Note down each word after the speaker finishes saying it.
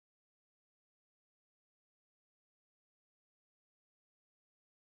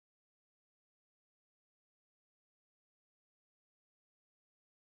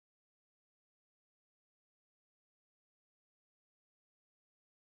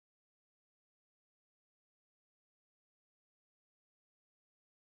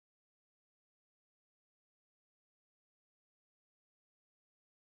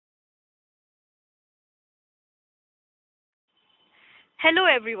Hello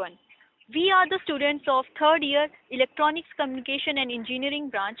everyone. We are the students of third year Electronics Communication and Engineering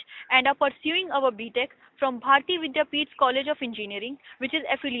branch and are pursuing our BTech from Bharati Vidyapeeth's College of Engineering, which is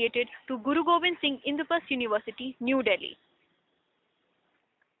affiliated to Guru Gobind Singh Indraprasth University, New Delhi.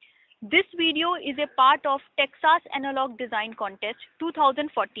 This video is a part of Texas Analog Design Contest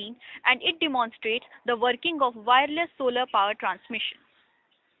 2014 and it demonstrates the working of wireless solar power transmission.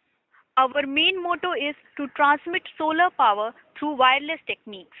 Our main motto is to transmit solar power through wireless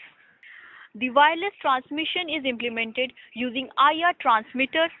techniques. The wireless transmission is implemented using IR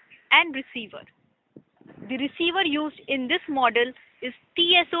transmitter and receiver. The receiver used in this model is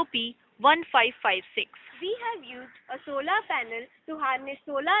TSOP 1556. We have used a solar panel to harness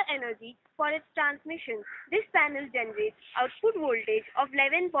solar energy for its transmission. This panel generates output voltage of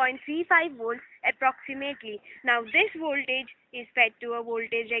 11.35 volts approximately. Now this voltage is fed to a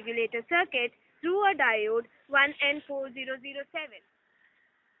voltage regulator circuit through a diode 1N4007.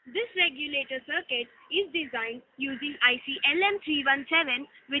 This regulator circuit is designed using IC LM317,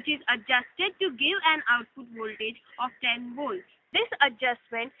 which is adjusted to give an output voltage of 10 volts. This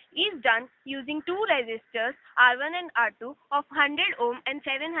adjustment is done using two resistors R1 and R2 of 100 ohm and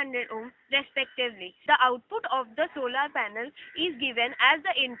 700 ohm respectively. The output of the solar panel is given as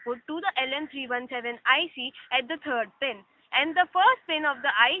the input to the LM317 IC at the third pin, and the first pin of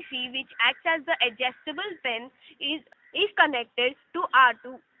the IC, which acts as the adjustable pin, is connected to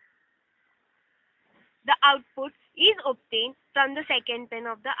R2. The output is obtained from the second pin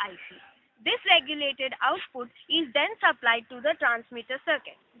of the IC. This regulated output is then supplied to the transmitter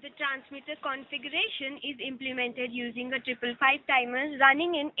circuit. The transmitter configuration is implemented using a 555 timer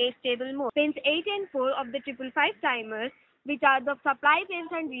running in astable mode. Pins 8 and 4 of the 555 timers, which are the supply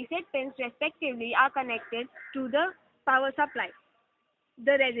pins and reset pins respectively, are connected to the power supply.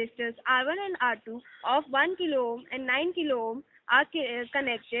 The resistors R1 and R2 of 1 kilo ohm and 9 kilo ohm are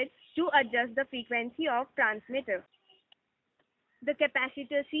connected to adjust the frequency of transmitter. The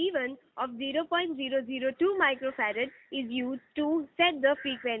capacitor C1 of 0.002 microfarad is used to set the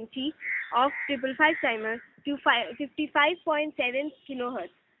frequency of 555 timer to 55.7 kHz.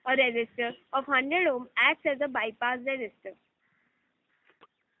 A resistor of 100 ohm acts as a bypass resistor.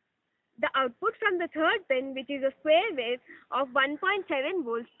 The output from the third pin, which is a square wave of 1.7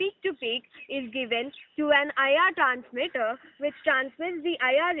 volts peak to peak, is given to an IR transmitter, which transmits the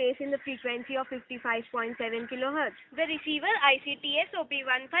IR rays in the frequency of 55.7 kHz. The receiver IC TSOP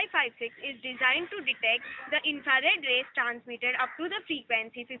 1556 is designed to detect the infrared rays transmitted up to the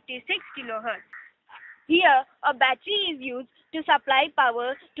frequency 56 kHz. Here, a battery is used to supply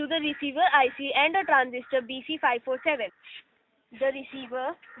power to the receiver IC and a transistor BC547. The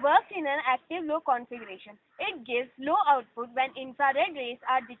receiver works in an active low configuration. It gives low output when infrared rays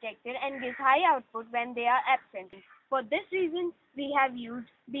are detected and gives high output when they are absent. For this reason, we have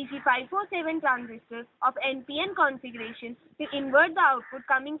used BC547 transistors of NPN configuration to invert the output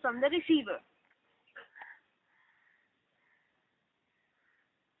coming from the receiver.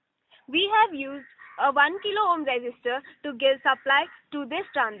 We have used a 1 kilo ohm resistor to give supply to this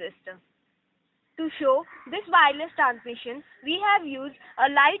transistor. To show this wireless transmission, we have used a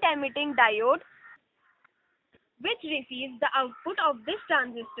light-emitting diode which receives the output of this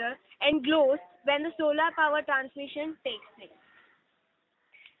transistor and glows when the solar power transmission takes place.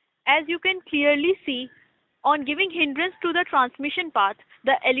 As you can clearly see, on giving hindrance to the transmission path,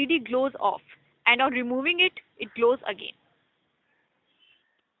 the LED glows off, and on removing it, it glows again.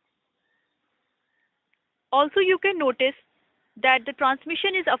 Also, you can notice that the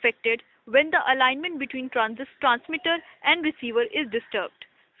transmission is affected when the alignment between transmitter and receiver is disturbed.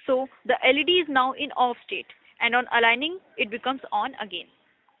 So the LED is now in off state, and on aligning it becomes on again.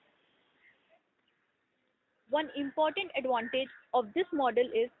 One important advantage of this model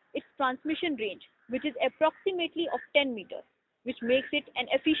is its transmission range, which is approximately of 10 meters, which makes it an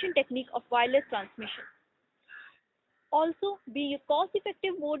efficient technique of wireless transmission. Also, being a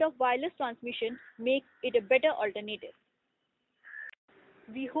cost-effective mode of wireless transmission makes it a better alternative.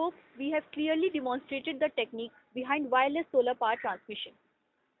 We hope we have clearly demonstrated the technique behind wireless solar power transmission.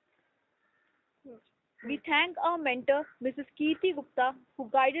 We thank our mentor, Mrs. Kirti Gupta, who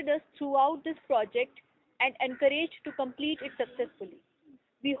guided us throughout this project and encouraged to complete it successfully.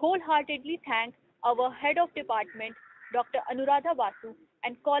 We wholeheartedly thank our head of department, Dr. Anuradha Basu,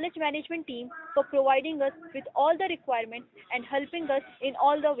 and college management team for providing us with all the requirements and helping us in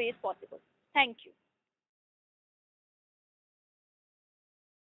all the ways possible. Thank you.